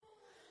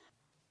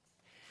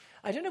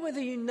I don't know whether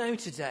you know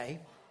today,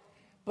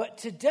 but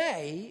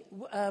today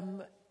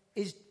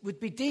would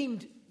be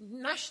deemed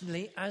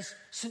nationally as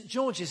St.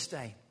 George's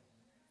Day.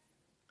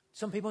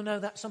 Some people know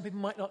that, some people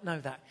might not know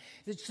that.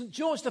 St.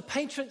 George, the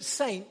patron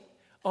saint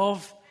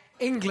of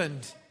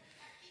England.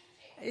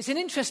 It's an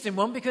interesting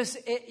one because,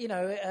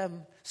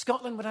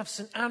 Scotland would have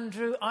St.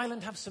 Andrew,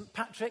 Ireland have St.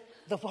 Patrick.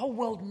 The whole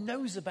world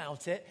knows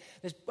about it.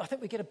 I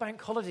think we get a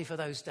bank holiday for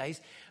those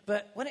days.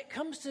 But when it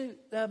comes to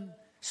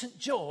St.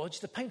 George,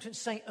 the patron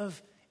saint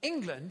of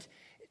England,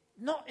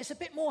 it's a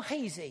bit more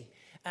hazy.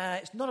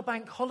 It's not a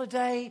bank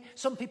holiday.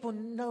 Some people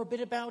know a bit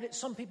about it.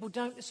 Some people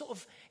don't. It's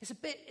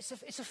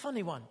a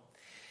funny one.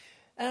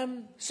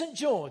 St.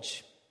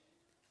 George.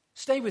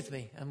 Stay with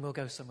me and we'll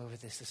go somewhere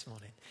with this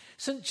morning.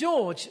 St.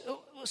 George.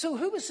 So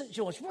who was St.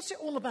 George? What's it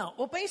all about?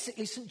 Well,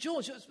 basically, St.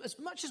 George, as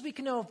much as we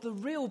can know of the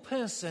real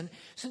person,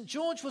 St.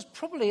 George was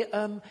probably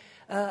a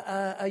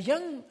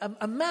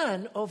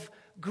man of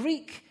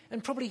Greek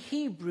and probably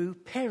Hebrew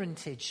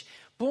parentage,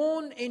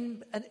 born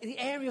in the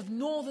area of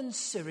northern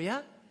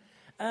Syria,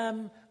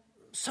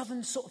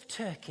 southern sort of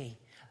Turkey,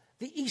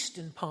 the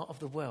eastern part of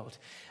the world,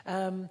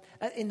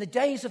 in the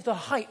days of the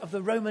height of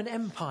the Roman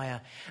Empire,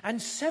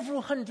 and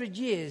several hundred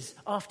years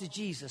after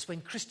Jesus,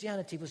 when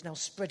Christianity was now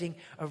spreading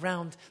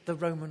around the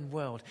Roman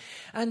world.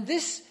 And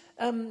this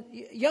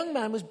young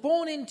man was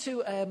born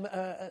into,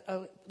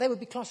 they would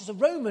be classed as a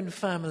Roman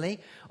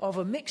family of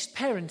a mixed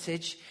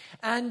parentage,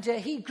 and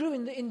he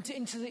grew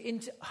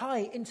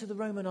high into the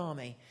Roman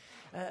army.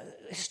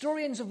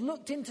 Historians have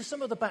looked into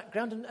some of the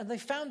background and they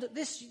found that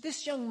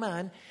this young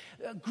man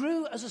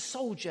grew as a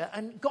soldier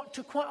and got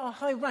to quite a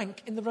high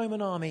rank in the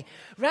Roman army,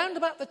 round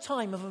about the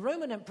time of a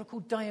Roman emperor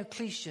called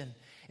Diocletian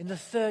in the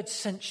 3rd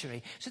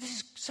century. So this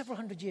is several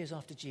hundred years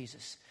after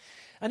Jesus.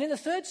 And in the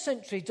 3rd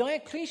century,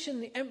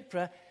 Diocletian the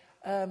emperor,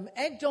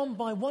 egged on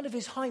by one of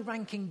his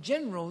high-ranking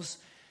generals,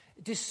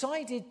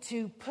 decided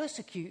to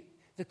persecute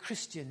the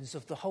Christians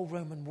of the whole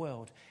Roman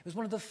world. It was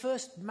one of the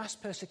first mass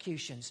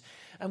persecutions,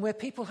 and where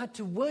people had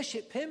to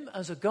worship him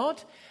as a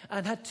god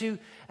and had to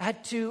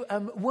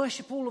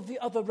worship all of the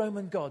other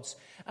Roman gods.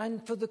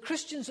 And for the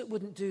Christians that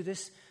wouldn't do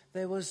this,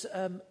 there was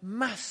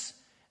mass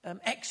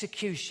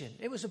execution.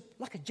 It was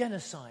like a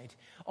genocide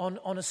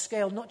on a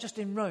scale not just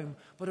in Rome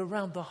but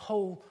around the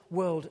whole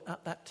world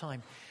at that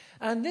time.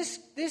 And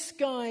this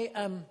guy,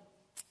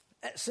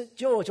 St.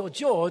 George, or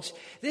George,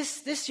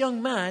 this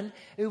young man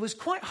who was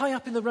quite high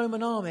up in the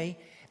Roman army,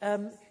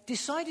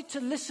 decided to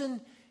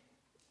listen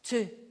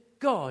to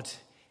God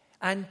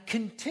and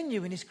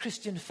continue in his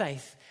Christian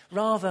faith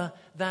rather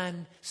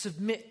than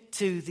submit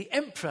to the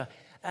emperor.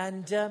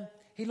 And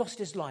he lost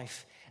his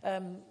life.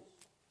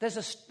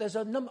 There's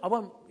a number. I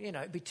won't,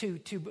 it'd be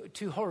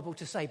too horrible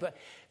to say, but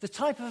the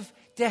type of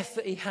death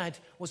that he had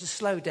was a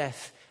slow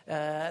death.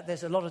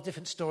 There's a lot of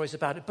different stories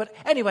about it. But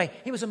anyway,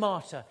 he was a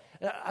martyr.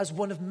 As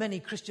one of many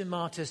Christian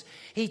martyrs,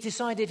 he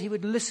decided he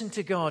would listen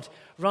to God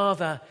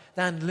rather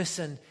than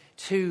listen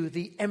to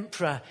the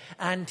emperor.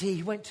 And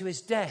he went to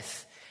his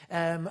death,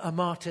 a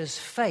martyr's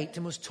fate,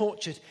 and was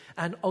tortured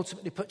and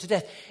ultimately put to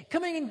death.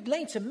 Coming in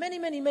later,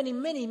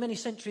 many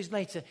centuries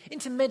later,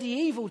 into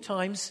medieval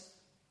times,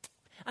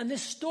 and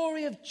this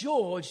story of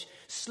George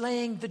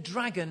slaying the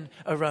dragon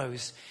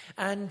arose.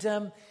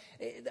 And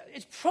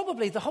it's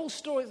probably the whole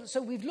story.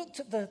 So we've looked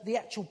at the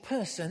actual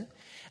person,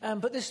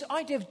 but this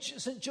idea of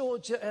St.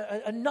 George,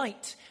 a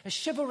knight, a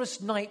chivalrous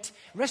knight,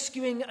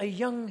 rescuing a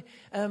young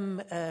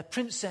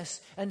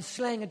princess and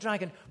slaying a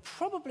dragon,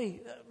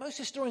 probably, most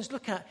historians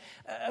look at,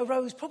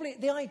 arose, probably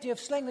the idea of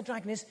slaying the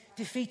dragon is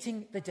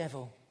defeating the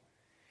devil.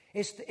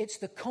 It's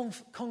the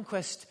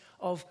conquest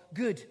of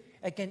good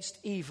against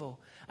evil.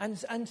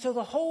 And so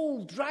the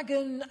whole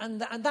dragon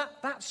and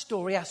that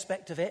story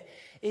aspect of it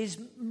is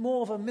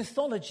more of a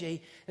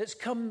mythology that's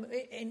come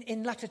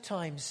in latter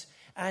times.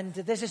 And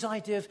there's this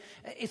idea of,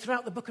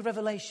 throughout the book of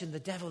Revelation, the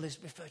devil is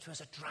referred to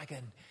as a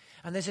dragon.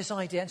 And there's this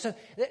idea. And so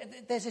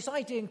there's this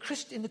idea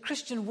in the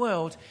Christian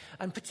world,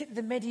 and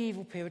particularly the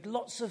medieval period,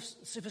 lots of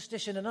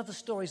superstition and other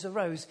stories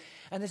arose.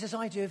 And there's this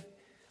idea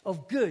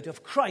of good,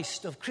 of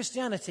Christ, of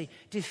Christianity,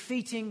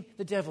 defeating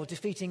the devil,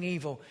 defeating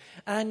evil.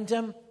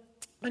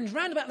 And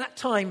round about that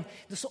time,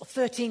 the sort of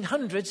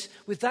 1300s,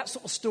 with that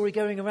sort of story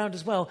going around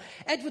as well,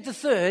 Edward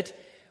III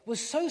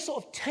was so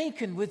sort of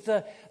taken with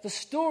the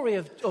story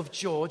of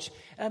George,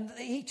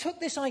 he took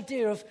this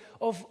idea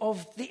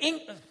of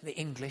the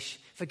English.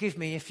 Forgive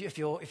me if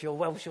you're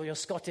Welsh or you're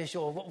Scottish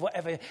or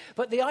whatever,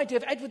 but the idea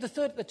of Edward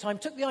III at the time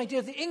took the idea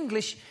of the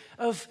English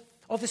of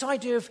this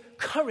idea of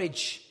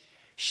courage,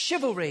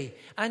 chivalry,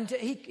 and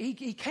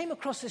he came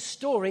across this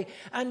story.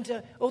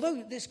 And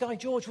although this guy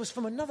George was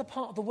from another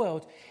part of the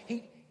world,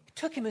 he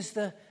took him as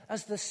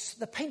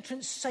the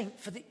patron saint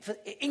for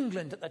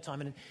England at that time,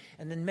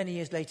 and then many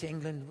years later,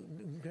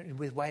 England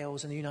with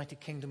Wales and the United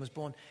Kingdom was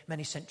born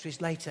many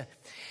centuries later.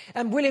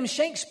 And William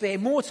Shakespeare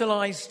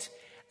immortalised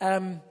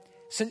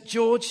St.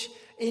 George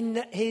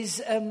in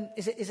his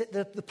is it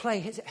the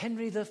play? Is it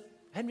Henry the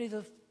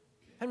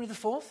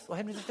Fourth or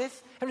Henry the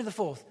Fifth? Henry the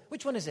Fourth.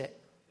 Which one is it?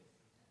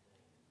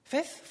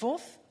 Fifth?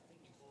 Fourth?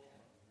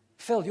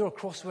 Phil, you're a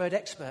crossword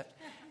expert.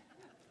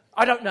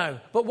 I don't know,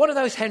 but one of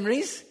those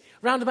Henrys,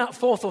 round about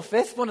fourth or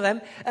fifth, one of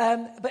them.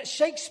 But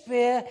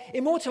Shakespeare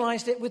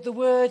immortalised it with the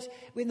words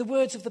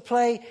of the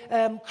play,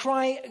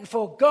 "Cry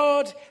for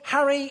God,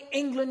 Harry,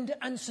 England,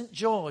 and St.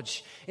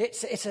 George."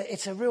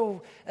 It's a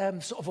real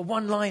sort of a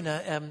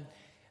one-liner.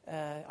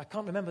 I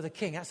can't remember the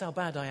king. That's how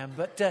bad I am.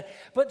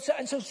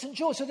 So St.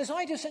 George. So this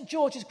idea of St.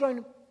 George has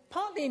grown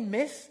partly in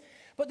myth,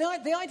 but the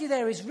idea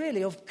there is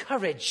really of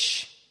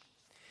courage.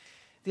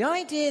 The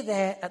idea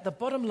there at the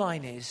bottom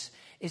line is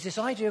this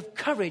idea of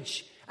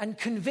courage and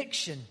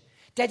conviction,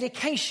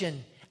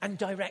 dedication and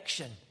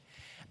direction.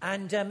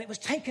 And it was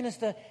taken as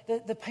the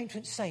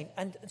patron saint.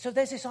 And so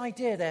there's this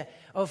idea there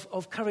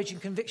of courage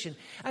and conviction.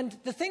 And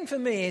the thing for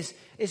me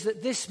is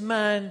that this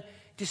man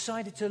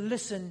decided to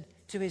listen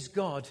to his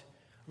God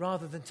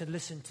rather than to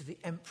listen to the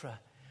emperor.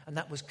 And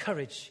that was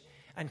courage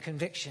and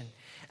conviction.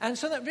 And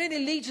so that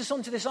really leads us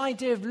on to this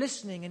idea of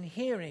listening and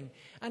hearing.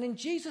 And in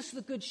Jesus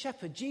the Good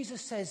Shepherd,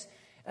 Jesus says,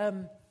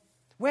 so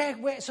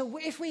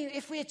if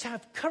we are to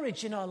have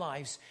courage in our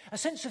lives, a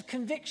sense of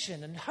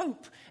conviction and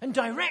hope and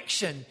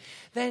direction,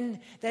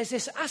 then there's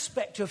this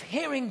aspect of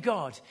hearing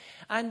God.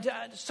 And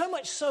so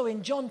much so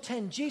in John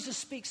 10, Jesus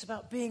speaks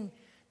about being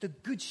the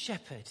good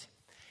shepherd.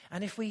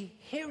 And if we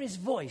hear his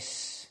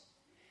voice,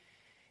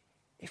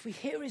 and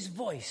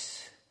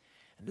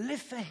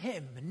live for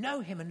him, and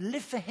know him and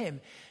live for him,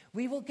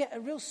 we will get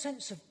a real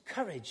sense of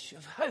courage,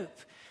 of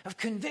hope, of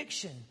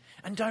conviction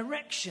and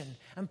direction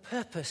and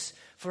purpose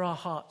for our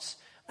hearts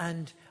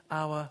and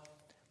our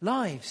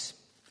lives.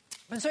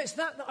 And so it's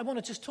that I want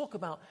to just talk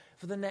about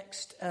for the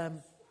next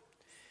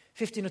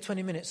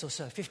 15 minutes or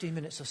so.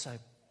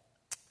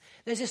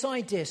 There's this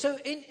idea. So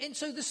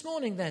so this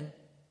morning then,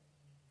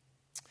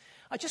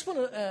 I just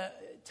want to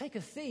take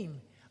a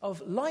theme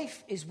of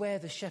life is where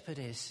the shepherd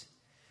is.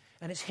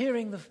 And it's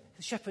hearing the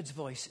shepherd's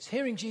voice. It's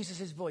hearing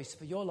Jesus' voice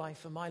for your life,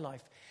 for my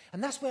life.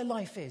 And that's where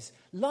life is.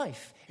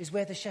 Life is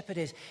where the shepherd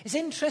is. It's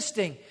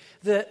interesting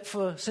that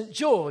for St.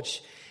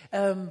 George,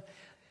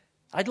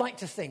 I'd like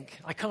to think,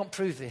 I can't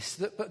prove this,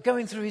 but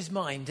going through his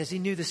mind as he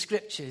knew the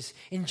scriptures,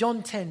 in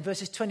John 10,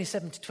 verses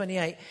 27 to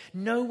 28,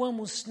 "No one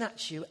will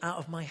snatch you out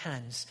of my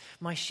hands.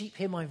 My sheep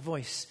hear my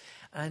voice,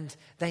 and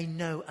they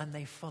know and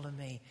they follow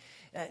me."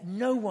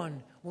 No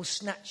one will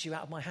snatch you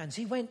out of my hands.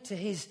 He went to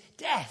his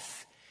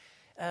death.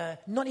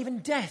 Not even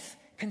death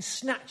can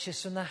snatch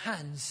us from the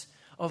hands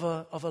of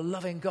a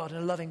loving God and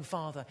a loving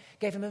Father.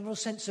 Gave him a real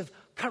sense of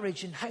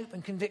courage and hope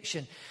and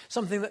conviction.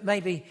 Something that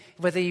maybe,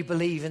 whether you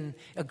believe and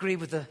agree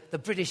with the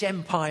British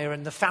Empire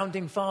and the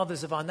founding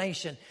fathers of our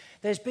nation,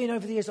 there's been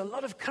over the years a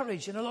lot of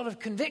courage and a lot of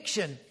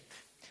conviction.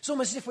 It's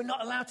almost as if we're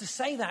not allowed to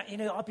say that.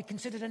 I'd be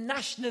considered a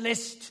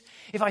nationalist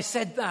if I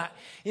said that.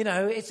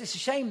 It's a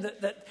shame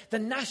that the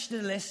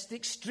nationalists, the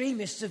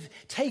extremists have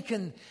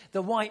taken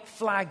the white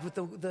flag with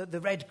the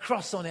red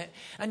cross on it.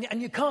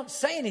 And you can't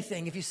say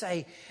anything if you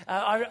say,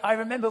 I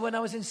remember when I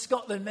was in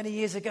Scotland many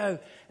years ago,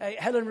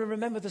 Helen will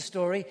remember the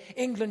story.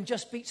 England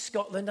just beat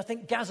Scotland. I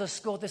think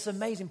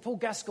Paul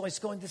Gascoigne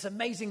scored this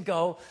amazing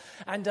goal.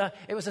 And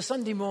it was a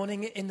Sunday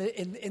morning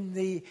in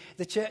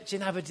the church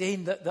in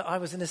Aberdeen that I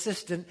was an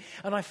assistant.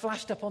 And I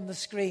flashed up on the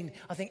screen,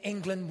 I think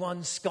England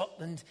 3,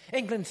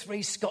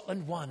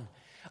 Scotland 1.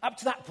 Up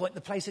to that point,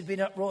 the place had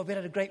been uproar. We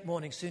had a great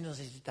morning. As soon as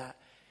I did that,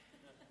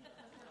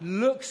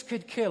 looks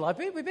could kill.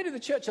 We've been in the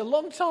church a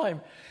long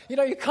time.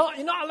 You're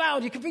not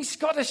allowed. You can be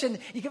Scottish and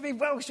you can be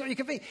Welsh or you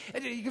can be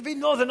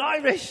Northern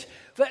Irish.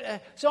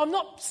 But so I'm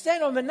not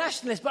saying I'm a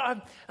nationalist,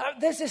 but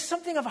there's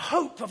something of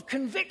hope, of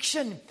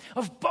conviction,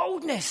 of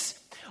boldness,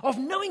 of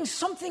knowing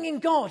something in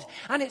God.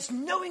 And it's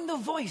knowing the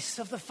voice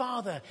of the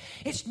Father.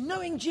 It's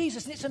knowing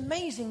Jesus. And it's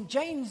amazing.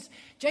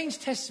 Jane's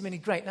testimony,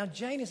 great. Now,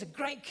 Jane is a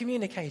great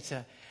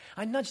communicator.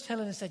 I nudged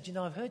Helen and said,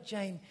 I've heard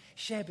Jane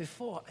share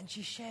before, and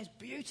she shares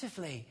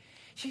beautifully.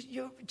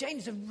 Jane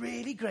is a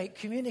really great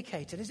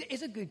communicator,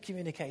 is a good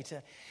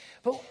communicator.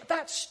 But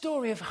that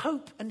story of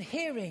hope and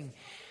hearing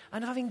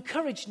and having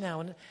courage now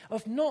and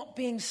of not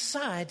being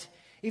sad,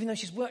 even though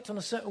she's worked on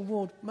a certain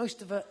ward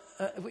most of her,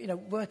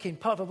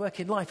 part of her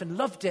working life and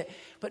loved it,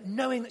 but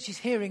knowing that she's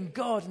hearing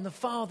God and the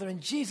Father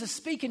and Jesus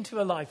speaking to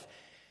her life.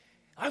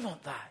 I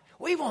want that.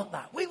 We want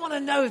that. We want to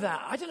know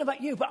that. I don't know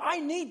about you, but I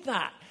need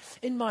that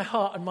in my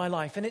heart and my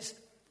life. And it's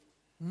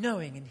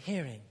knowing and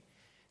hearing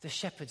the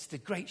shepherds, the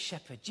great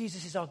shepherd.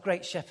 Jesus is our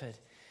great shepherd.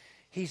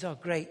 He's our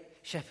great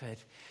shepherd.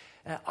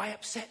 I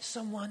upset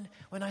someone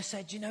when I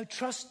said,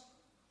 trust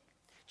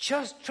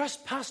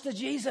Pastor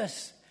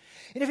Jesus.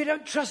 And if you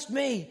don't trust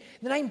me,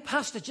 the name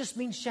pastor just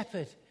means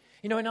shepherd.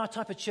 In our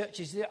type of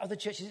churches, the other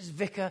churches it's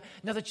vicar,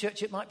 another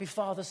church it might be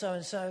father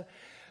so-and-so.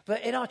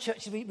 But in our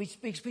church, we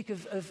speak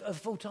of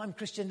full-time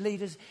Christian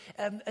leaders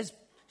as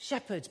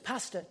shepherds,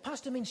 pastor.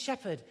 Pastor means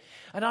shepherd.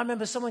 And I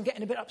remember someone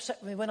getting a bit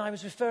upset with me when I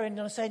was referring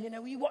and I was saying,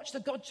 you watch the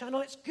God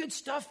channel, it's good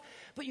stuff,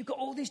 but you've got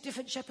all these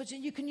different shepherds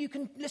and you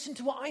can listen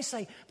to what I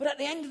say. But at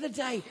the end of the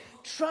day,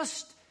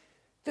 trust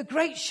the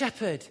great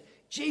shepherd,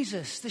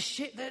 Jesus,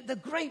 the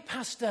great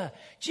pastor,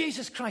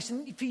 Jesus Christ.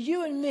 And for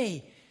you and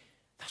me,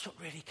 that's what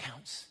really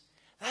counts.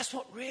 That's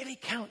what really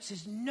counts,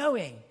 is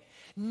knowing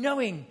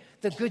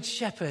the good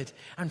shepherd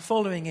and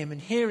following him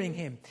and hearing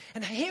him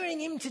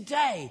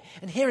today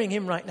and hearing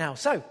him right now.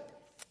 So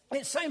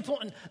it's so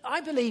important.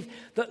 I believe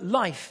that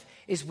life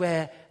is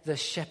where the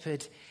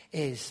shepherd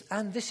is.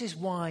 And this is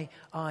why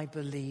I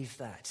believe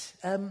that.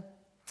 In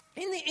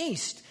the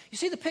East, you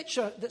see the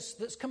picture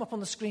that's come up on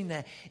the screen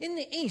there. In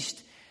the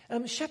East,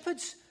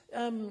 shepherds,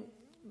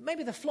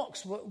 maybe the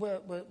flocks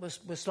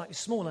were slightly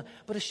smaller,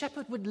 but a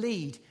shepherd would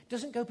lead,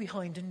 doesn't go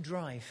behind and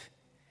drive.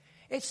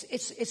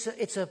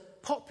 It's a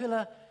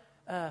popular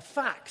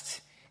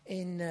fact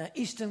in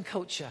Eastern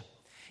culture.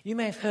 You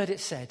may have heard it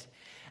said.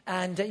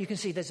 And you can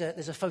see there's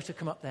a photo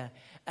come up there.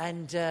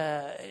 And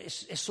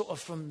it's sort of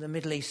from the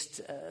Middle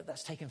East.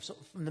 That's taken sort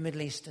of from the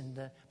Middle East and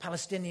the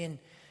Palestinian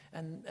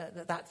and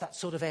that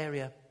sort of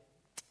area.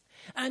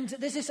 And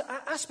there's this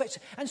aspect.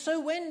 And so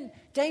when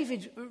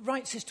David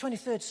writes his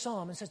 23rd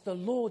Psalm and says, "The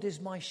Lord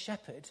is my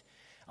shepherd,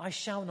 I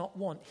shall not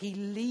want. He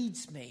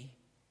leads me."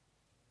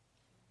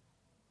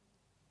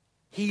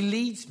 He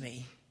leads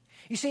me.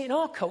 You see, in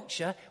our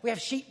culture, we have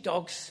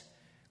sheepdogs,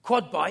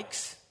 quad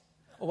bikes,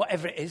 or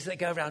whatever it is that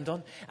go around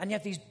on, and you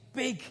have these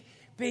big,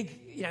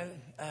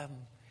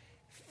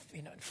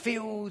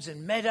 fields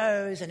and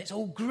meadows, and it's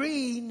all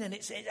green,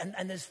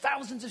 and there's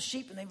thousands of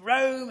sheep, and they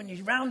roam, and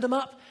you round them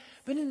up.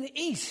 But in the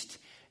East,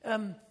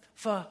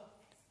 for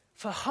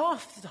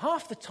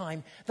half the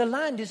time, the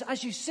land is,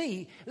 as you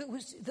see, it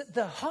was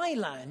the high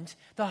land,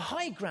 the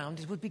high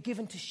ground would be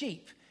given to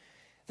sheep.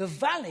 The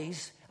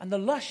valleys and the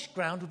lush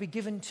ground would be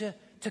given to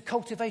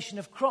cultivation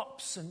of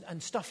crops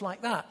and stuff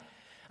like that.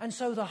 And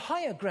so the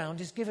higher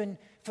ground is given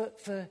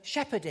for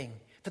shepherding,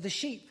 for the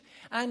sheep.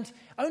 And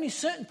only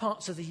certain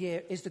parts of the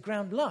year is the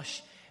ground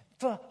lush.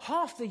 For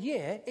half the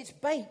year, it's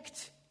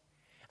baked.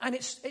 And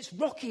it's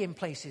rocky in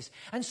places.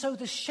 And so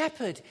the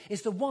shepherd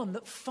is the one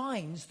that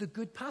finds the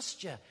good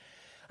pasture.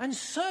 And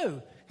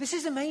so, this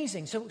is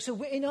amazing. So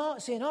in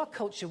our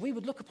culture, we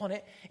would look upon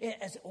it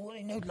as,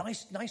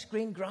 nice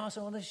green grass,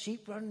 all the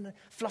sheep run, the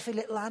fluffy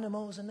little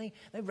animals, and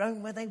they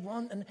roam where they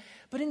want.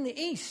 But in the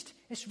East,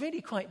 it's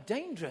really quite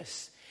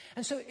dangerous.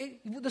 And so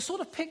the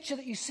sort of picture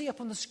that you see up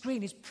on the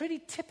screen is pretty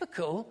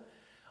typical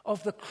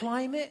of the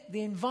climate,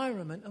 the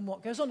environment, and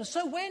what goes on. And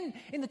so when,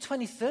 in the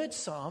 23rd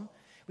Psalm,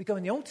 we go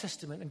in the Old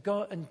Testament, and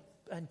God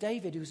and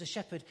David, who's a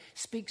shepherd,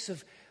 speaks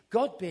of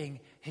God being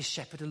his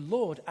shepherd, the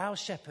Lord, our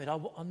shepherd,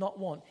 I'll not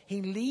want.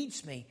 He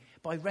leads me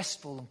by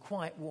restful and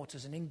quiet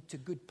waters and into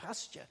good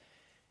pasture.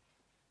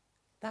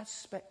 That's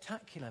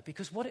spectacular,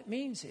 because what it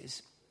means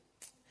is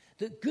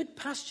that good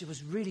pasture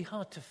was really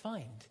hard to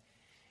find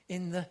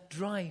in the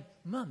dry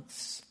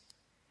months.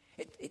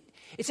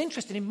 It's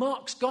interesting, in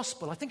Mark's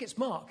gospel, I think it's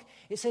Mark,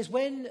 it says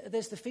when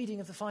there's the feeding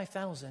of the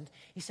 5,000,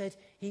 he said,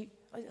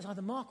 it's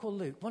either Mark or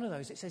Luke, one of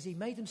those, it says he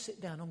made them sit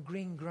down on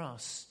green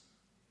grass.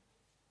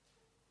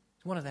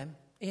 One of them,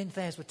 Ian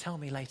Thayers would tell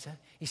me later.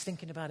 He's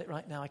thinking about it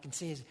right now. I can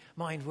see his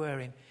mind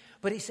whirring.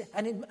 But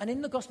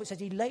in the gospel it says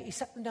he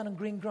sat them down on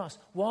green grass.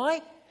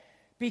 Why?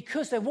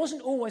 Because there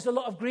wasn't always a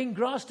lot of green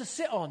grass to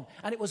sit on.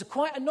 And it was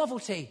quite a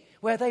novelty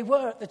where they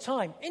were at the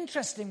time.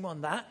 Interesting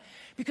one, that.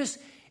 Because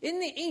in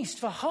the East,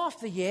 for half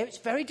the year, it's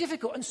very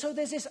difficult. And so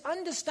there's this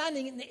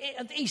understanding in the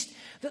East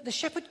that the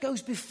shepherd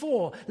goes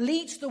before,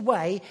 leads the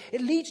way, it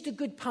leads to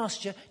good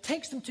pasture,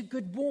 takes them to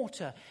good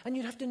water. And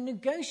you'd have to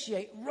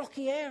negotiate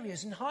rocky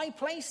areas and high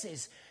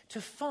places to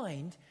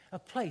find a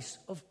place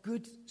of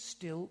good,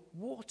 still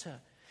water.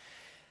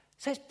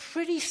 So it's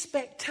pretty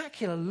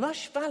spectacular.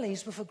 Lush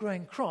valleys were for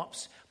growing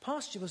crops.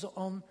 Pasture was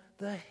on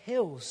the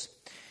hills.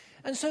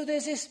 And so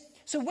there's this.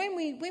 So when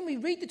we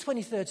read the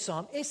 23rd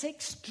Psalm, it's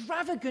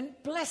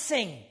extravagant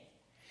blessing.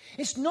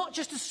 It's not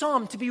just a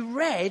psalm to be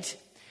read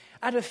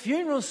at a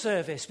funeral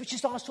service, which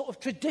is our sort of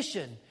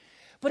tradition,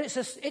 but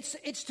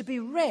it's to be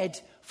read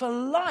for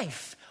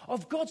life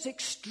of God's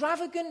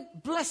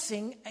extravagant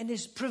blessing and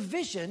his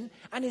provision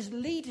and his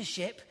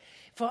leadership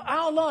for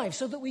our lives,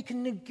 so that we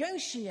can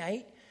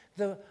negotiate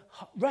the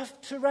rough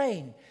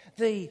terrain,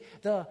 the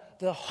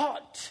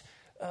hot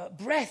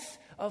breath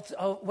of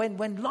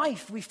when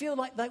life, we feel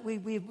like that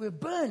we're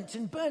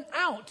burnt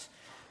out.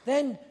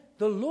 Then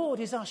the Lord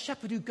is our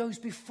shepherd who goes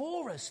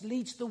before us,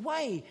 leads the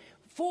way,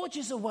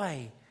 forges a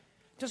way,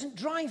 doesn't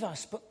drive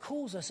us, but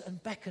calls us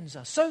and beckons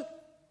us. So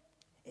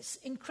it's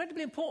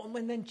incredibly important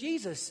when then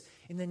Jesus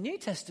in the New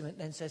Testament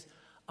then says,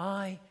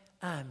 I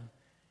am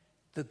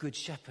the good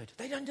shepherd.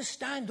 They'd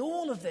understand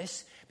all of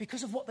this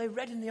because of what they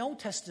read in the Old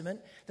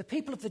Testament. The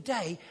people of the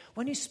day,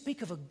 when you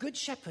speak of a good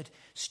shepherd,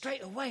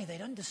 straight away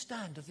they'd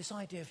understand of this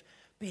idea of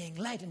being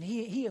led, and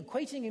he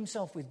equating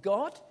himself with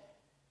God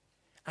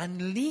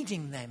and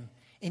leading them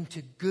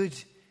into good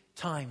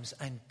times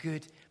and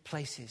good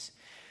places.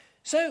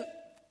 So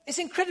it's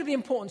incredibly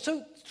important.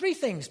 So 3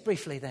 things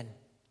briefly then.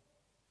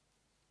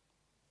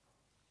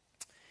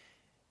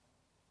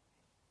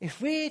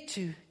 If we're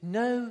to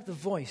know the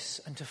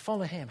voice and to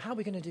follow him, how are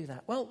we going to do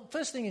that? Well,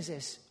 first thing is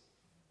this.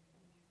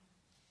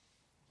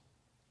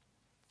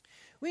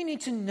 We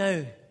need to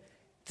know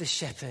the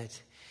shepherd.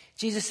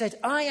 Jesus said,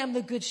 I am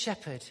the good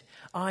shepherd.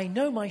 I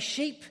know my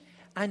sheep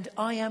and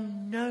I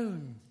am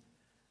known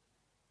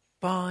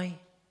by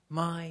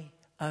my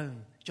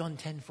own. John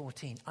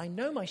 10:14. I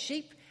know my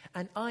sheep,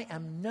 and I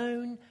am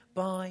known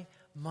by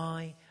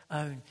my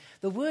own.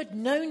 The word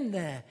known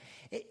there,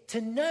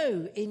 to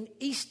know in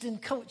Eastern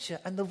culture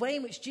and the way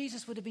in which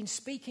Jesus would have been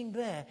speaking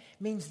there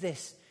means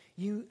this.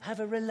 You have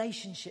a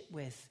relationship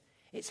with.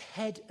 It's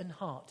head and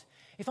heart.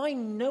 If I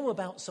know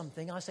about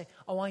something, I say,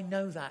 oh, I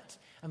know that.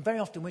 And very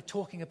often we're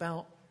talking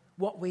about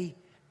what we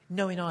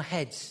know in our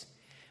heads.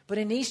 But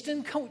in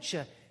Eastern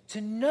culture,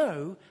 to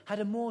know had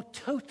a more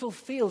total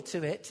feel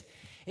to it.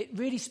 It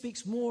really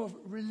speaks more of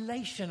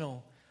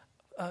relational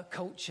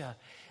culture.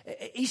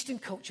 Eastern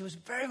culture was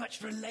very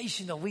much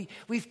relational.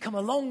 We've come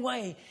a long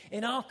way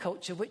in our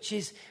culture, which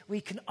is we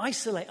can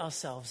isolate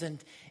ourselves.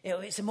 And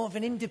it's a more of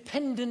an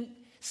independent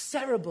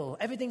cerebral.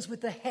 Everything's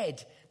with the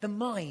head, the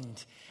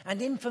mind.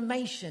 And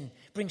information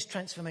brings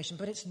transformation.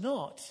 But it's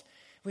not.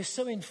 We're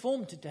so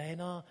informed today,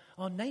 and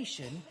our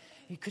nation,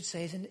 you could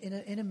say, is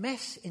in a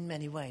mess in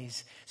many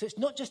ways. So it's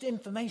not just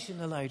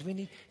information alone. We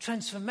need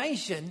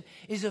transformation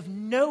is of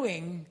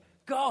knowing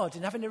God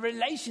and having a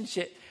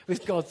relationship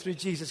with God through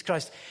Jesus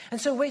Christ. And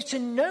so to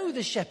know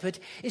the shepherd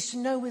is to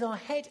know with our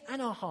head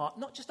and our heart,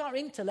 not just our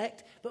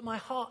intellect, but my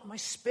heart and my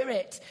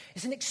spirit.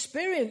 It's an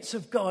experience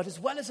of God as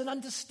well as an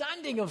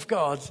understanding of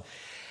God.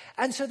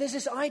 And so there's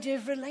this idea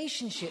of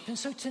relationship. And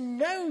so to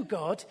know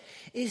God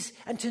is,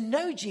 and to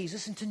know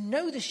Jesus and to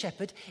know the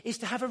shepherd is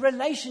to have a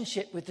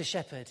relationship with the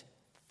shepherd.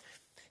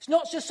 It's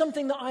not just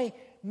something that I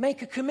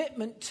make a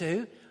commitment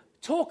to,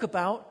 talk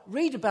about,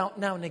 read about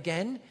now and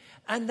again,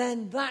 and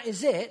then that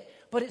is it.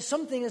 But it's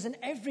something as an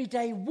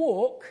everyday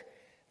walk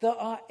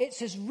that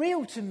it's as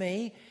real to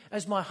me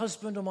as my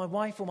husband or my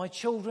wife or my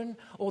children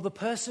or the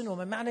person or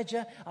my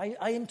manager.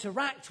 I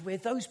interact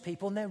with those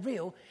people and they're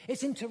real.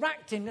 It's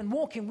interacting and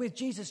walking with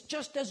Jesus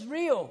just as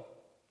real.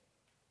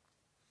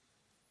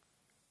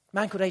 A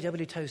man called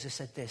A.W. Tozer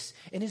said this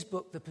in his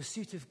book, The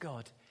Pursuit of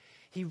God.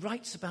 He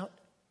writes about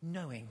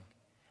knowing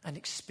and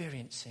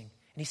experiencing.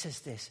 And he says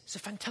this. It's a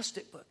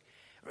fantastic book.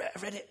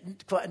 I've read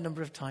it quite a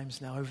number of times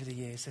now over the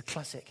years. A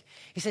classic.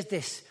 He says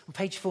this on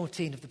page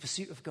 14 of The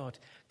Pursuit of God.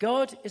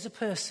 God is a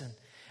person,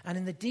 and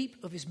in the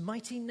deep of his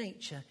mighty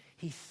nature,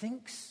 he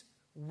thinks,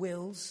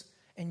 wills,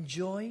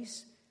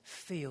 enjoys,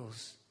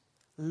 feels,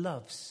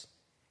 loves,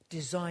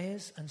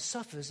 desires, and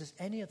suffers as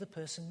any other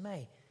person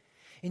may.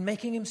 In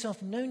making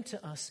himself known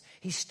to us,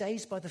 he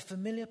stays by the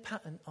familiar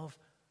pattern of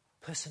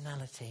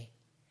personality.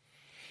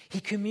 He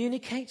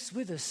communicates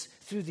with us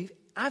through the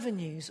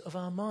avenues of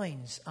our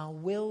minds, our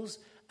wills,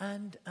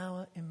 and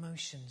our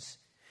emotions.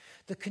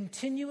 The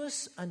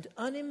continuous and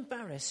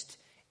unembarrassed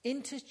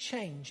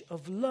interchange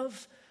of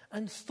love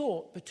and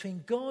thought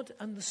between God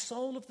and the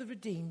soul of the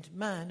redeemed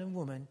man and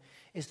woman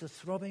is the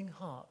throbbing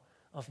heart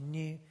of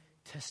New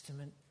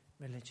Testament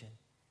religion.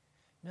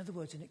 In other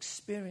words, an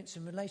experience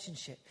and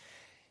relationship.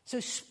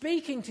 So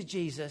speaking to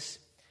Jesus,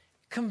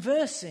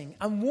 conversing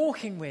and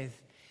walking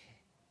with,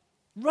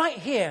 right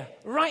here,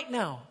 right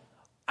now,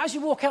 as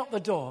you walk out the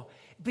door,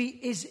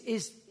 is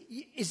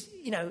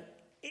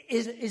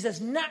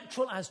as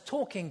natural as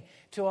talking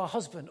to our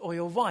husband or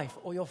your wife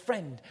or your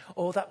friend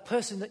or that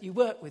person that you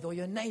work with or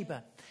your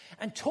neighbor.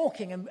 And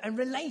talking and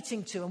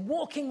relating to and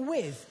walking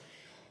with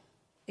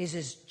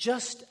is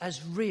just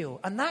as real.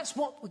 And that's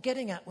what we're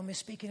getting at when we're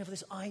speaking of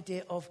this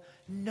idea of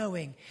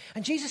knowing.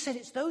 And Jesus said,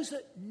 it's those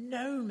that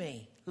know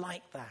me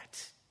like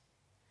that.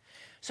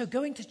 So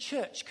going to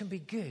church can be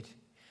good.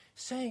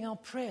 Saying our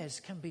prayers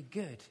can be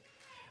good.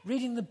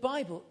 Reading the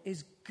Bible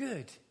is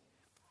good.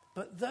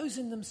 But those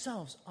in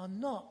themselves are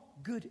not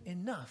good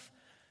enough.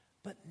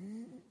 But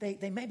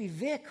they may be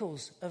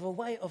vehicles of a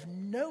way of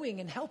knowing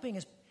and helping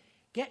us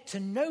get to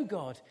know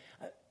God.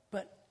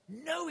 But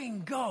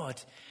knowing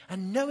God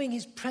and knowing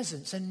his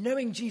presence and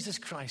knowing Jesus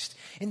Christ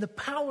in the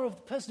power of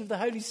the person of the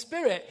Holy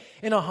Spirit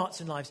in our hearts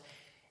and lives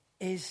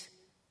is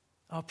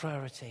our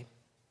priority.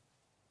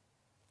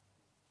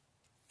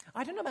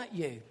 I don't know about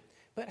you,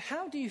 but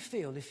how do you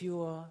feel if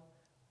you are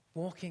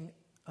walking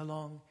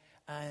along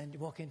and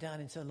walking down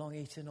into Long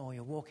Eaton, or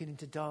you're walking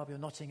into Derby or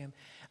Nottingham,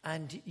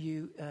 and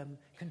you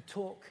can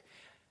talk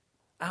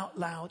out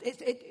loud?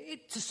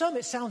 To some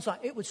it sounds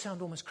like, it would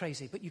sound almost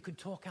crazy, but you can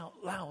talk out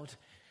loud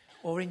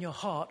or in your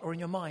heart or in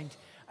your mind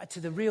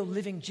to the real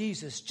living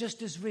Jesus,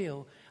 just as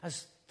real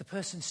as the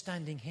person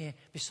standing here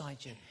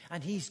beside you.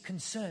 And he's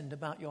concerned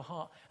about your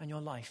heart and your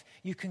life.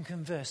 You can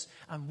converse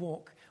and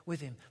walk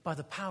with him by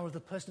the power of the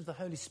person of the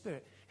Holy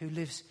Spirit who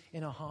lives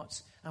in our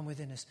hearts and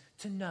within us,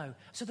 to know.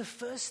 So the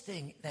first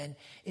thing then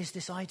is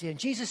this idea. And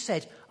Jesus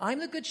said, I'm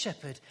the good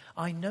shepherd.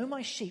 I know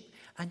my sheep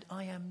and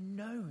I am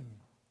known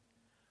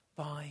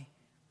by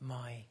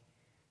my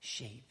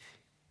sheep.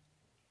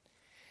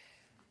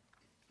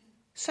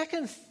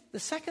 The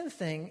second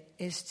thing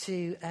is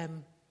to...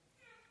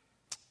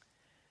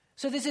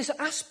 So there's this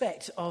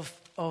aspect of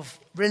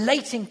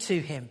relating to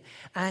him,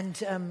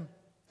 and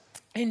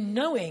in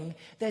knowing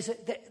there's a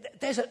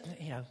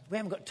we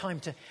haven't got time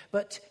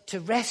to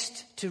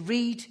rest, to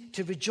read,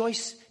 to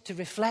rejoice, to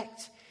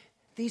reflect.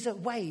 these are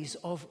ways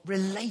of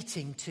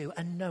relating to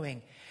and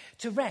knowing.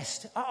 To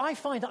rest, I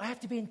find that I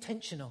have to be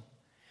intentional.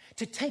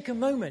 To take a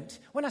moment.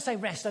 When I say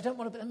rest, I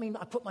mean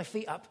I put my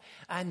feet up.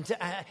 And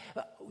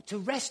to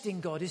rest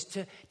in God is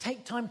to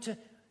take time to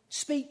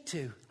speak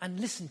to and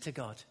listen to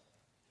God.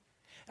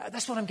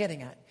 That's what I'm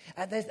getting at.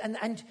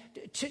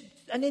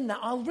 And in that,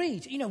 I'll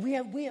read. You know, we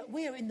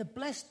are in the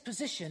blessed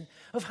position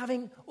of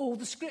having all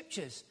the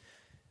scriptures.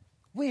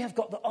 We have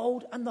got the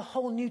Old and the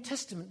whole New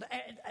Testament.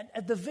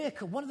 The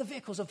vehicle, one of the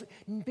vehicles of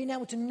being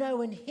able to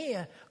know and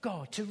hear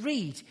God, to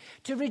read,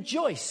 to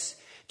rejoice.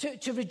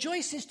 To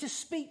rejoice is to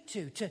speak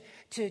to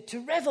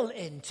revel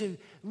in, to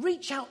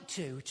reach out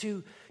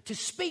to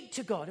speak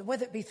to God,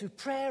 whether it be through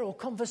prayer or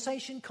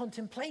conversation,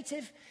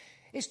 contemplative,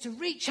 is to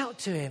reach out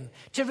to him.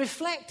 To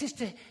reflect is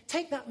to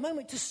take that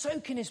moment to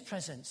soak in his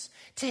presence,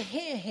 to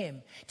hear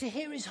him, to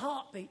hear his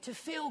heartbeat, to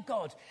feel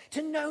God,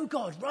 to know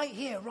God right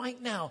here,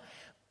 right now.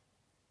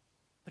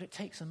 But it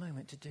takes a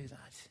moment to do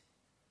that.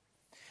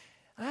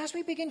 And as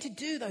we begin to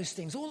do those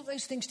things, all of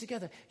those things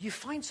together, you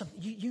find something,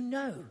 you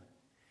know,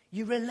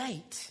 you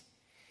relate,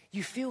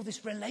 you feel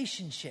this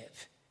relationship.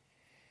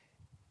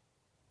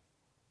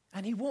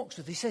 And he walks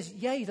with, he says,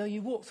 yea, though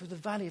you walk through the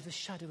valley of the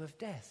shadow of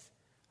death,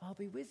 I'll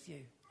be with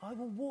you. I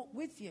will walk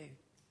with you.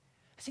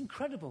 It's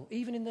incredible,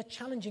 even in the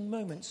challenging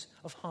moments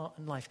of heart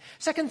and life.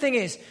 Second thing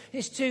is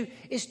to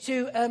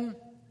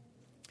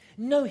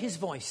know his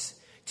voice.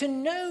 To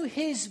know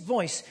his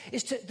voice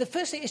the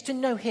first thing is to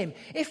know him.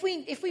 If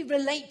we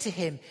relate to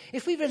him,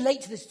 if we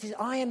relate to this,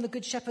 I am the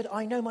good shepherd,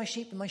 I know my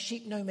sheep and my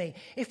sheep know me.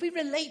 If we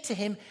relate to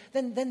him,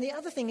 then the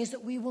other thing is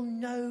that we will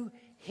know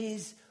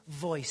his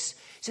voice.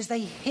 It says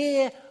they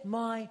hear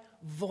my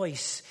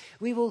voice.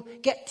 We will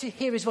get to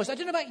hear his voice. I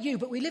don't know about you,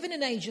 but we live in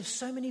an age of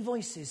so many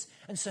voices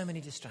and so many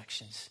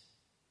distractions.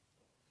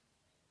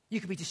 You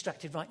could be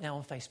distracted right now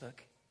on Facebook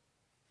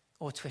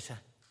or Twitter.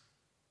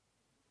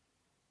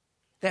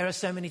 There are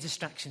so many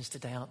distractions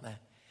today, aren't there?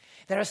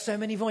 There are so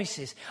many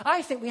voices.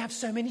 I think we have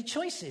so many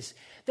choices.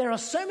 There are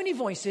so many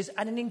voices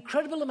and an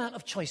incredible amount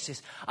of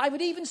choices. I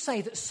would even say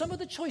that some of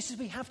the choices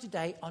we have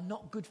today are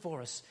not good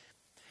for us.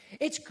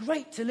 It's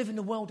great to live in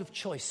a world of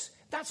choice.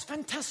 That's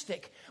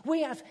fantastic.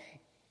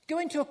 Go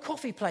into a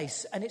coffee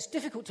place and it's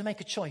difficult to make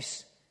a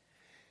choice.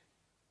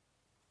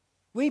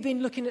 We've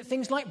been looking at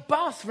things like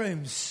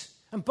bathrooms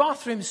and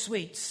bathroom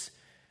suites.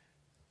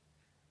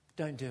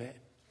 Don't do it.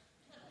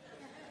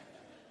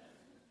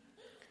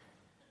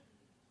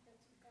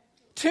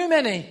 Too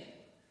many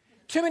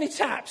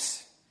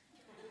taps.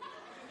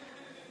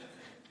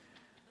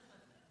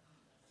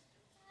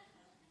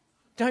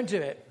 Don't do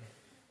it.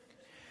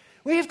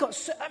 We have got,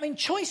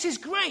 choice is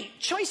great.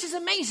 Choice is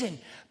amazing.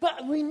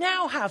 But we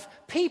now have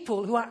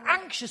people who are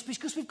anxious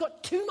because we've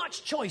got too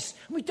much choice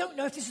and we don't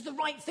know if this is the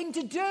right thing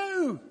to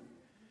do.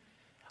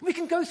 We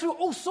can go through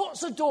all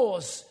sorts of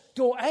doors.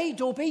 Door A,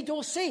 door B,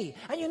 door C.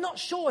 And you're not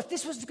sure if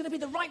this was going to be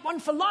the right one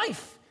for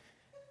life.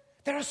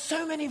 There are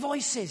so many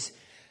voices.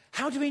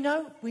 How do we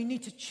know? We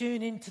need to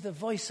tune into the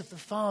voice of the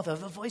Father,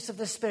 the voice of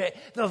the Spirit,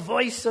 the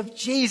voice of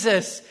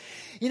Jesus.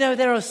 You know,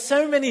 there are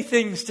so many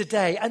things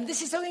today. And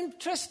this is so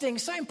interesting,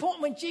 so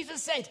important when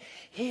Jesus said,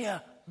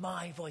 hear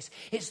my voice.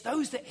 It's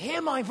those that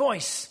hear my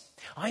voice.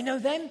 I know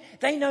them,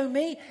 they know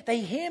me,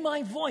 they hear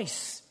my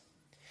voice.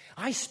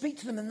 I speak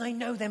to them and they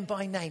know them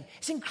by name.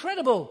 It's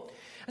incredible.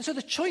 And so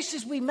the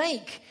choices we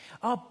make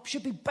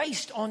should be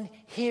based on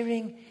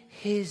hearing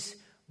his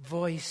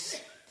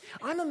voice.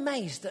 I'm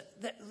amazed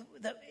that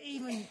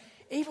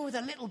even with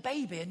a little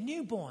baby, a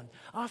newborn,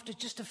 after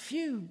just a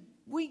few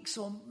weeks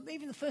or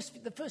even the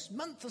first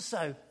month or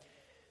so,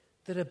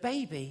 that a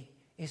baby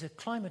is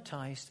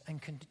acclimatized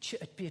and can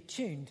be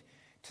attuned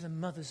to the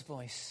mother's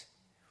voice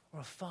or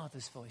a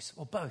father's voice,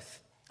 or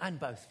both,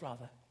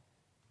 rather.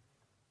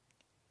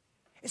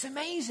 It's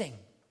amazing.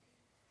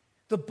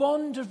 The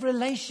bond of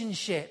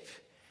relationship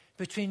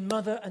between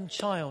mother and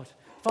child,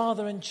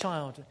 father and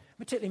child,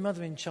 particularly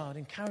mother and child,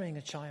 in carrying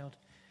a child.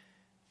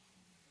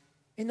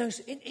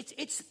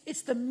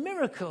 It's the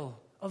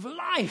miracle of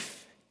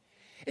life.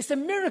 It's the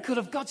miracle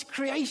of God's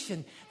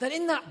creation that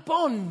in that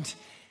bond,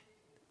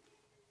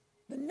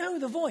 they know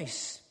the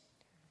voice.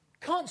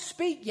 Can't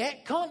speak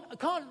yet,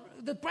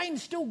 the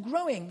brain's still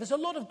growing. There's a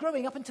lot of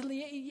growing up until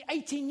the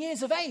 18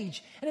 years of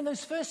age. And in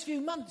those first few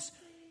months,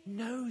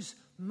 knows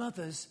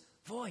mother's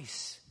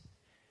voice.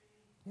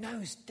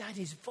 Knows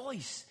daddy's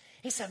voice.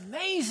 It's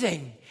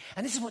amazing.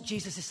 And this is what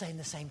Jesus is saying,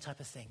 the same type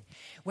of thing.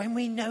 When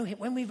we know him,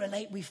 when we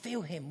relate, we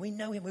feel him, we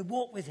know him, we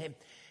walk with him,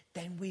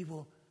 then we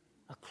will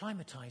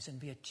acclimatize and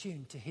be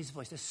attuned to his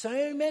voice. There's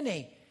so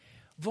many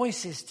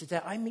voices today.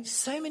 I meet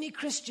so many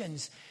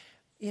Christians,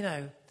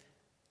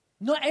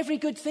 not every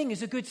good thing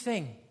is a good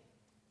thing.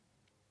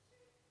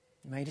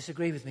 You may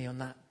disagree with me on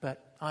that,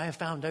 but I have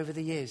found over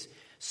the years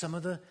some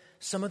of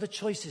the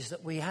choices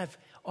that we have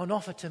on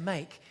offer to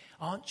make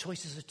aren't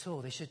choices at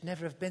all. They should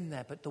never have been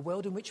there. But the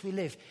world in which we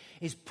live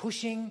is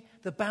pushing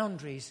the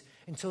boundaries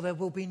until there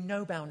will be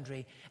no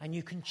boundary, and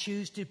you can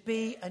choose to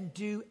be and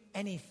do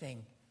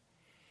anything.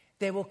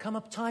 There will come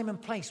a time and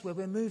place where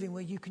we're moving,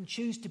 where you can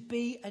choose to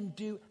be and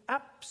do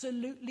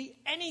absolutely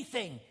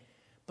anything.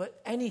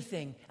 But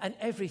anything and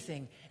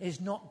everything is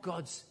not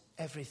God's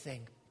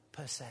everything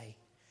per se.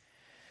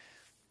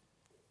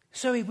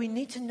 So we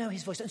need to know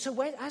his voice. And so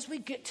as we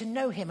get to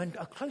know him and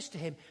are close to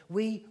him,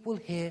 we will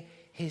hear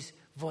his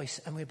voice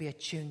and we'll be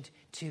attuned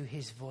to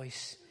his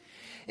voice.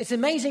 It's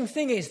amazing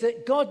thing is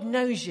that God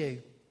knows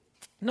you.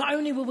 Not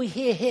only will we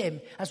hear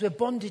him as we're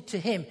bonded to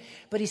him,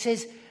 but he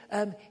says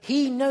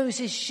he knows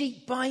his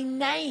sheep by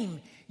name.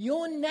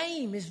 Your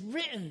name is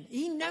written.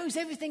 He knows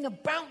everything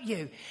about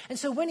you. And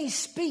so when he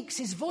speaks,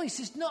 his voice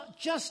is not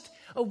just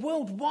a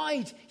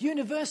worldwide,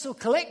 universal,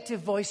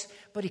 collective voice,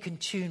 but he can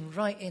tune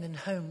right in and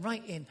home,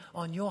 right in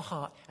on your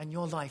heart and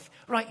your life,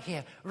 right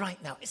here, right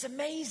now. It's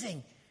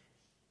amazing.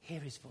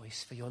 Hear his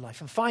voice for your life.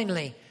 And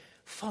finally,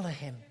 follow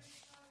him.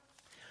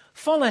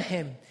 Follow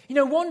him. You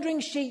know,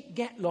 wandering sheep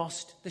get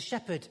lost. The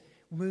shepherd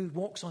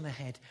walks on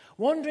ahead.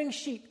 Wandering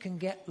sheep can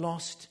get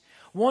lost.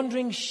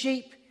 Wandering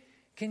sheep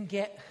can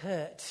get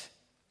hurt.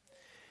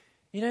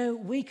 You know,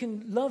 we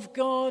can love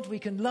God, we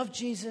can love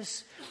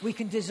Jesus, we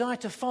can desire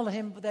to follow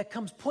him, but there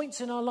comes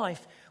points in our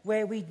life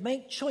where we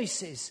make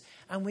choices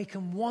and we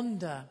can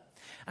wander.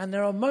 And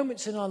there are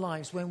moments in our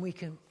lives when we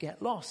can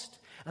get lost.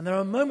 And there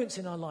are moments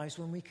in our lives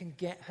when we can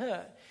get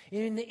hurt.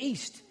 In the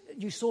East,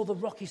 you saw the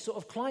rocky sort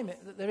of climate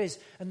that there is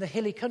and the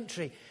hilly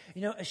country.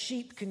 You know, a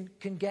sheep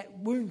can get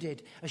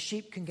wounded. A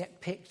sheep can get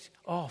picked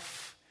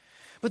off.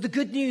 But the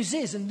good news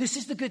is, and this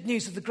is the good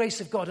news of the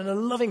grace of God and a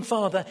loving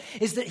Father,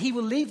 is that he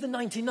will leave the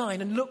 99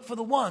 and look for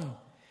the one.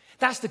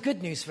 That's the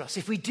good news for us.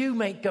 If we do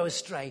go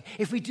astray,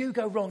 if we do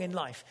go wrong in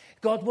life,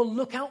 God will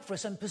look out for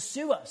us and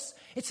pursue us.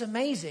 It's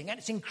amazing and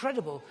it's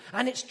incredible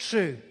and it's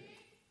true.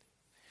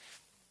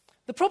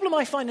 The problem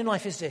I find in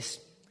life is this,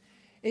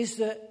 is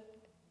that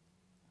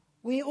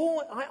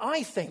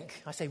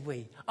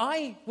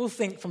I will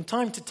think from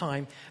time to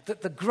time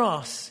that the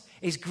grass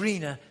is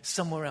greener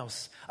somewhere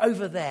else,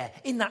 over there,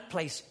 in that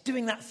place,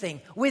 doing that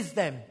thing, with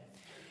them.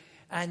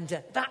 And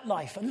that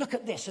life, and look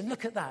at this, and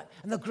look at that,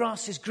 and the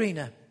grass is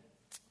greener.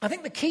 I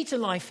think the key to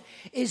life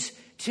is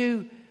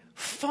to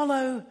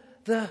follow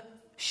the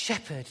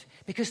shepherd,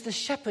 because the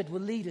shepherd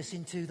will lead us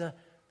into the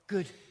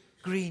good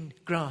green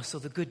grass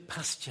or the good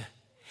pasture.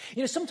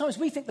 You know, sometimes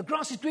we think the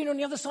grass is greener on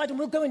the other side and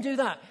we'll go and do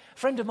that. A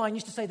friend of mine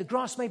used to say the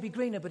grass may be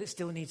greener, but it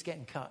still needs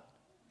getting cut.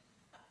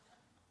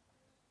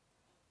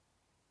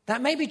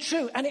 That may be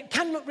true, and it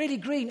can look really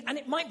green, and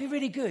it might be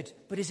really good,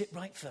 but is it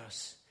right for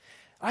us?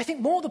 I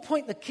think more the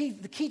point, the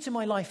key to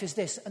my life is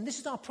this, and this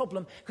is our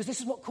problem, because this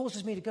is what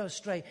causes me to go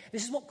astray.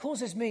 This is what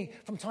causes me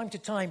from time to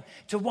time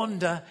to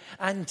wander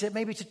and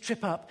maybe to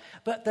trip up.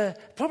 But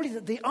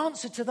the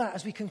answer to that,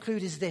 as we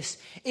conclude, is this.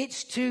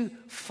 It's to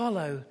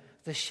follow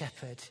the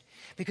shepherd,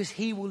 because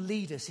he will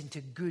lead us into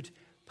good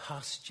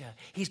pasture.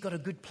 He's got a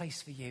good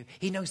place for you.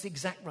 He knows the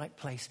exact right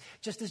place.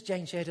 Just as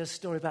Jane shared her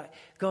story about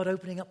God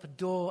opening up a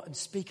door and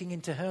speaking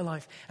into her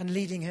life and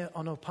leading her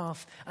on a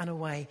path and a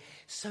way,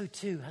 so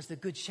too has the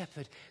good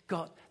shepherd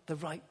got the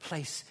right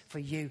place for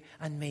you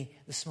and me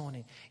this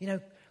morning. You know,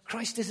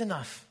 Christ is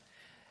enough.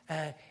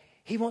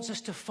 He wants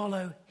us to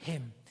follow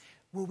him.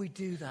 Will we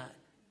do that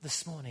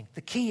this morning?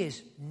 The key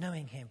is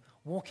knowing him,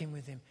 walking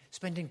with him,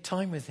 spending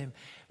time with him,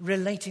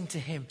 relating to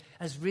him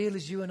as real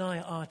as you and I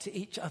are to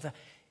each other.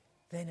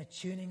 Then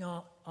attuning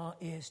our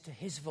ears to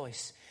his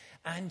voice.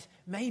 And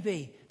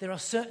maybe there are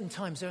certain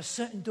times, there are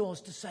certain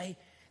doors to say,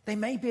 they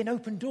may be an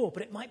open door,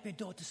 but it might be a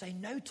door to say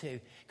no to,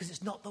 because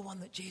it's not the one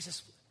that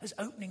Jesus is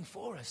opening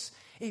for us.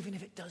 Even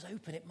if it does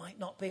open, it might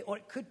not be, or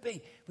it could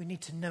be. We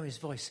need to know his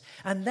voice.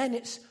 And then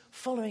it's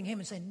following him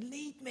and saying,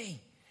 lead me.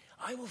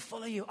 I will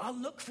follow you. I'll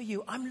look for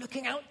you. I'm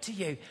looking out to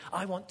you.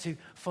 I want to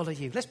follow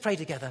you. Let's pray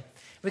together.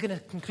 We're going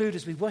to conclude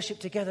as we worship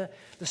together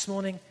this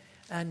morning.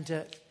 And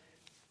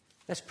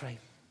let's pray.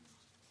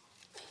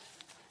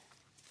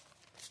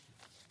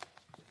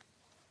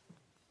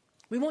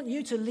 We want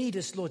you to lead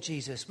us, Lord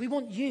Jesus. We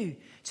want you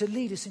to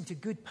lead us into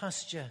good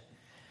pasture.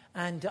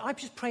 And I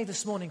just pray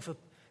this morning for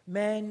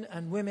men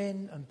and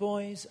women and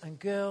boys and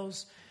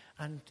girls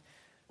and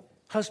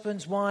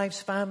husbands,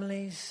 wives,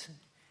 families,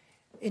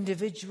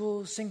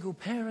 individuals, single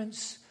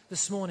parents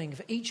this morning,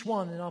 for each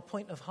one in our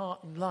point of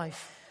heart and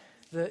life,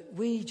 that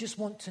we just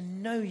want to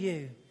know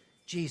you,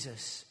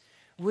 Jesus.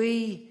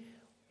 We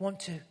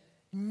want to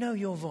know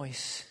your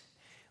voice.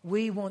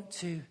 We want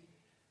to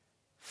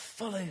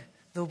follow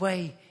the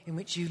way in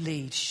which you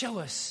lead. Show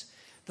us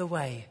the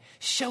way.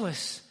 Show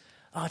us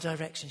our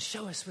direction.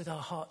 Show us with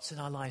our hearts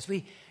and our lives.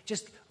 We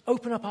just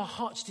open up our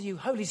hearts to you,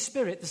 Holy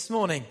Spirit, this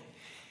morning.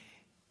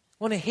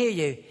 Want to hear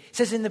you. It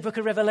says in the book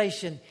of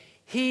Revelation,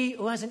 he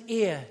who has an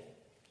ear,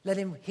 let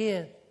him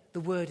hear the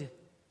word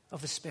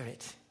of the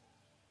Spirit.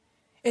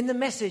 In the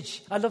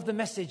Message, I love the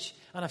Message,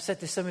 and I've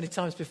said this so many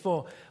times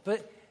before,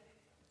 but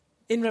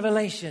in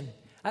Revelation,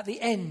 at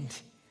the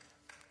end,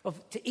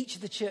 to each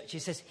of the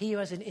churches, it says, he who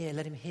has an ear,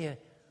 let him hear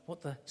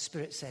what the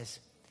Spirit says.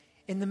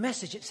 In the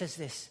Message, it says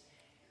this,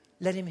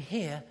 let him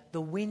hear the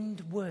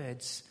wind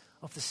words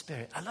of the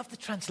Spirit. I love the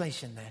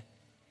translation there.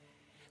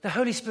 The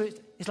Holy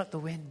Spirit is like the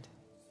wind.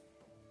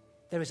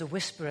 There is a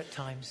whisper at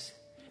times.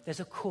 There's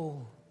a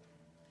call.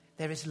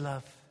 There is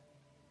love.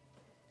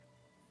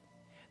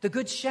 The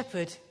Good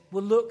Shepherd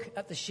will look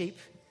at the sheep,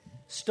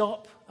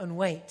 stop and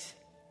wait,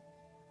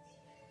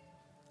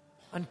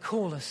 and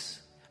call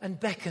us, and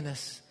beckon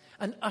us,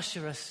 and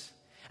usher us,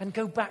 and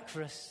go back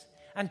for us,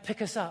 and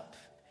pick us up,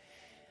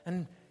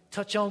 and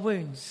touch our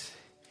wounds,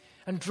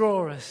 and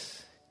draw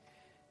us.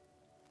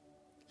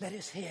 Let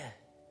us hear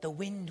the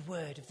wind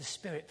word of the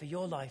Spirit for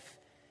your life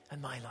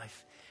and my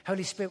life.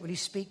 Holy Spirit, will you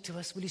speak to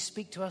us? Will you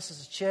speak to us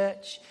as a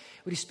church?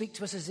 Will you speak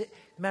to us as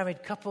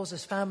married couples,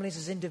 as families,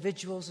 as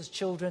individuals, as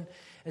children,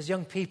 as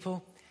young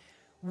people?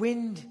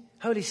 Wind,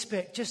 Holy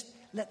Spirit, just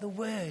let the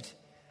word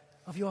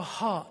of your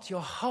heart,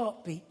 your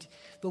heartbeat,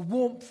 the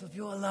warmth of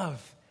your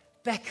love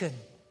beckon,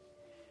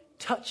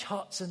 touch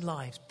hearts and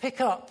lives.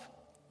 Pick up.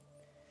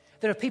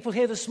 There are people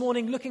here this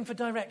morning looking for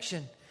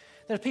direction.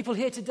 There are people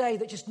here today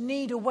that just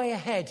need a way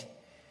ahead.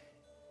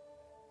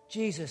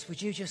 Jesus,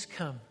 would you just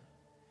come?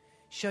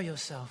 Show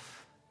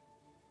yourself.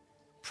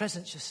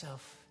 Presence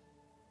yourself.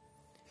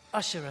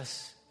 Usher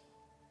us.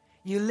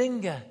 You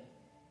linger.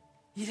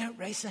 You don't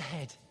race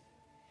ahead.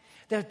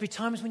 There'll be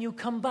times when you'll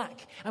come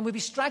back and we'll be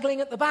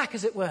straggling at the back,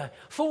 as it were,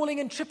 falling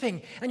and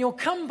tripping. And you'll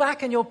come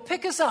back and you'll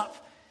pick us up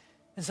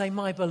and say,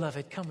 my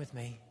beloved, come with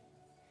me.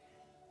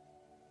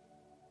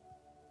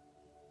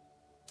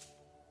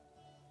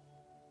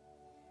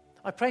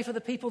 I pray for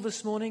the people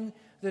this morning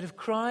that have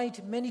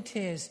cried many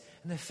tears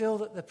and they feel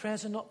that their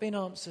prayers have not been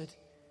answered.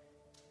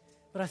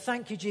 But I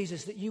thank you,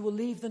 Jesus, that you will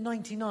leave the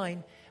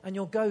 99 and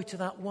you'll go to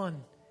that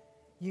one.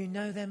 You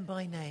know them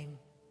by name.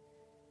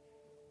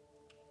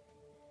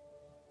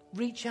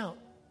 Reach out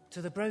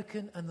to the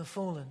broken and the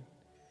fallen.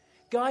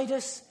 Guide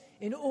us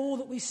in all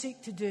that we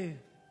seek to do.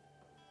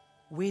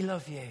 We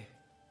love you.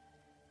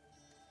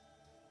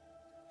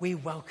 We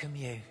welcome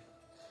you.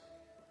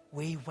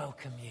 We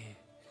welcome you.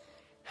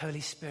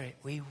 Holy Spirit,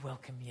 we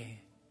welcome you.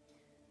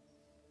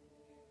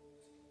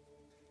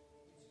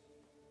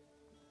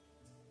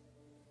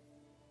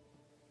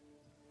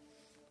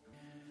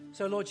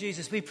 So, Lord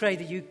Jesus, we pray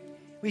that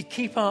we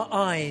keep our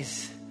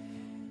eyes,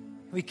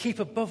 we keep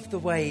above the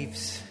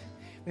waves.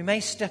 We may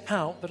step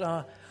out, but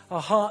our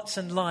hearts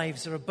and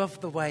lives are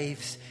above the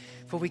waves,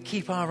 for we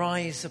keep our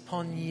eyes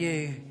upon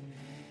you.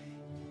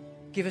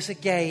 Give us a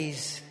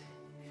gaze.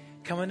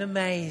 Come and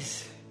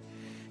amaze.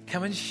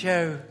 Come and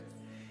show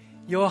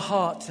your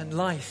heart and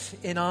life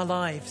in our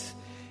lives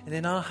and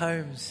in our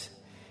homes.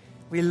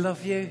 We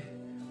love you.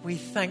 We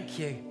thank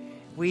you.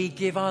 We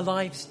give our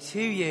lives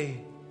to you.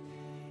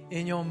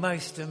 In your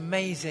most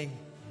amazing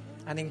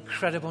and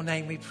incredible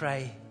name we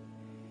pray.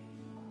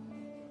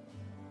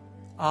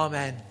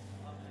 Amen.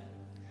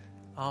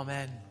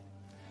 Amen.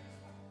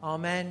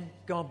 Amen.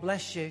 God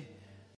bless you.